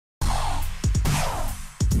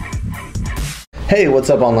Hey, what's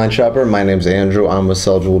up online shopper? My name's Andrew. I'm with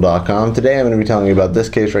selljewel.com. Today I'm going to be telling you about this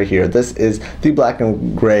case right here. This is the black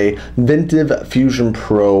and gray Ventev Fusion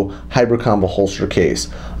Pro Hybrid Combo Holster case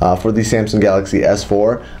for the Samsung Galaxy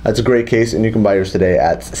S4. It's a great case and you can buy yours today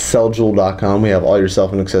at selljewel.com. We have all your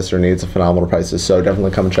self and accessory needs at phenomenal prices, so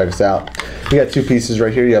definitely come and check us out. You got two pieces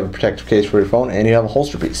right here. You have a protective case for your phone and you have a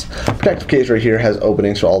holster piece. Protective case right here has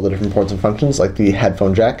openings for all the different ports and functions like the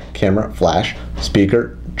headphone jack, camera, flash,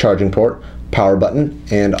 speaker, charging port, power button,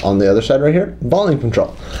 and on the other side right here, volume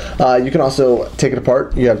control. You can also take it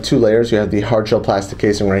apart. You have two layers. You have the hard shell plastic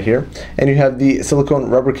casing right here, and you have the silicone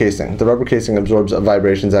rubber casing. The rubber casing absorbs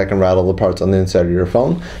vibrations that can rattle the parts on the inside of your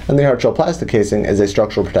phone, and the hard shell plastic casing is a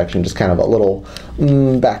structural protection, just kind of a little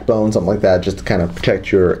backbone, something like that, just to kind of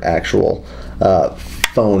protect your actual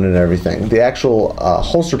phone and everything. The actual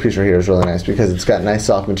holster piece right here is really nice because it's got nice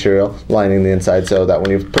soft material lining the inside so that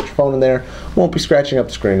when you put your phone in there, it won't be scratching up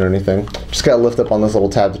the screen or anything. Just got to lift up on this little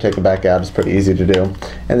tab to take it back out. It's pretty easy to do.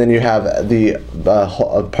 And then you have the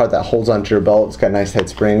part that holds onto your belt. It's got nice head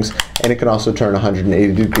springs, and it can also turn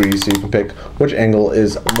 180 degrees so you can pick which angle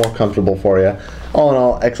is more comfortable for you. All in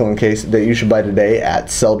all, excellent case that you should buy today at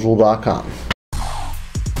selljewel.com.